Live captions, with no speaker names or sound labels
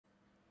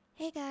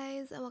Hey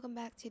guys, and welcome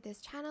back to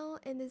this channel.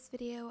 In this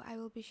video I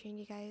will be showing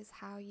you guys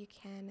how you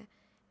can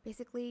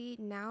basically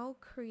now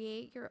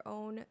create your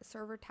own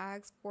server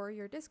tags for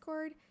your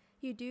Discord.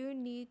 You do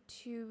need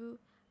to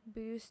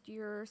boost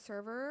your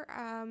server.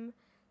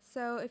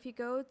 So if you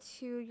go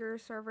to your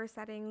server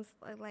settings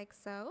like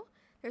so,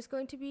 there's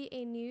going to be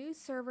a new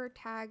server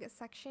tag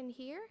section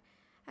here.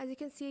 As you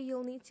can see,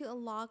 you'll need to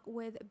unlock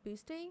with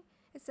boosting.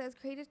 It says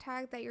create a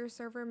tag that your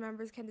server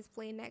members can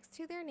display next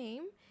to their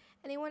name.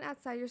 Anyone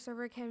outside your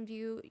server can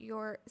view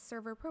your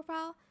server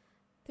profile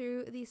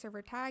through the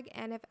server tag,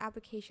 and if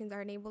applications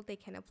are enabled, they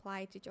can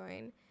apply to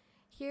join.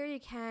 Here you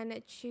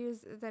can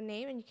choose the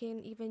name, and you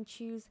can even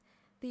choose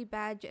the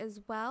badge as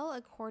well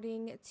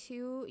according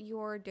to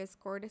your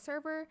Discord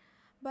server.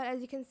 But as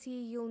you can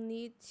see, you'll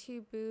need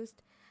to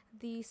boost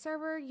the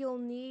server. You'll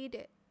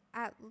need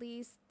at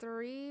least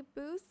 3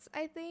 boosts,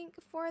 I think,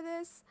 for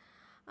this.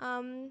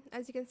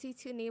 As you can see,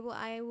 to enable,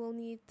 I will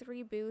need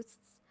 3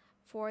 boosts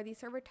for the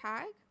server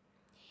tag.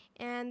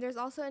 And there's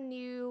also a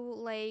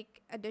new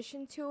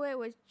addition to it,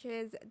 which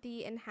is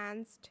the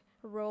enhanced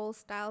role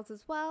styles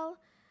as well.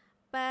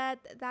 But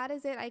that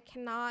is it. I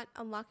cannot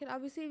unlock it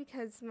obviously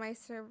because my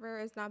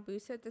server is not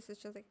boosted. This is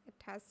just like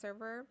a test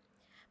server.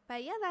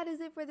 But yeah, that is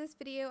it for this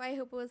video. I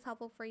hope it was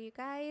helpful for you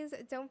guys.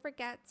 Don't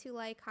forget to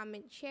like,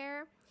 comment,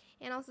 share,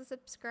 and also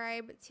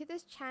subscribe to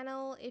this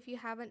channel if you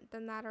haven't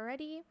done that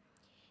already.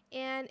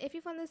 And if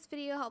you found this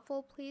video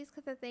helpful, please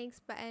click the thanks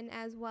button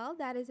as well.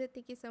 That is it.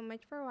 Thank you so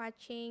much for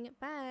watching.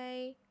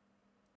 Bye.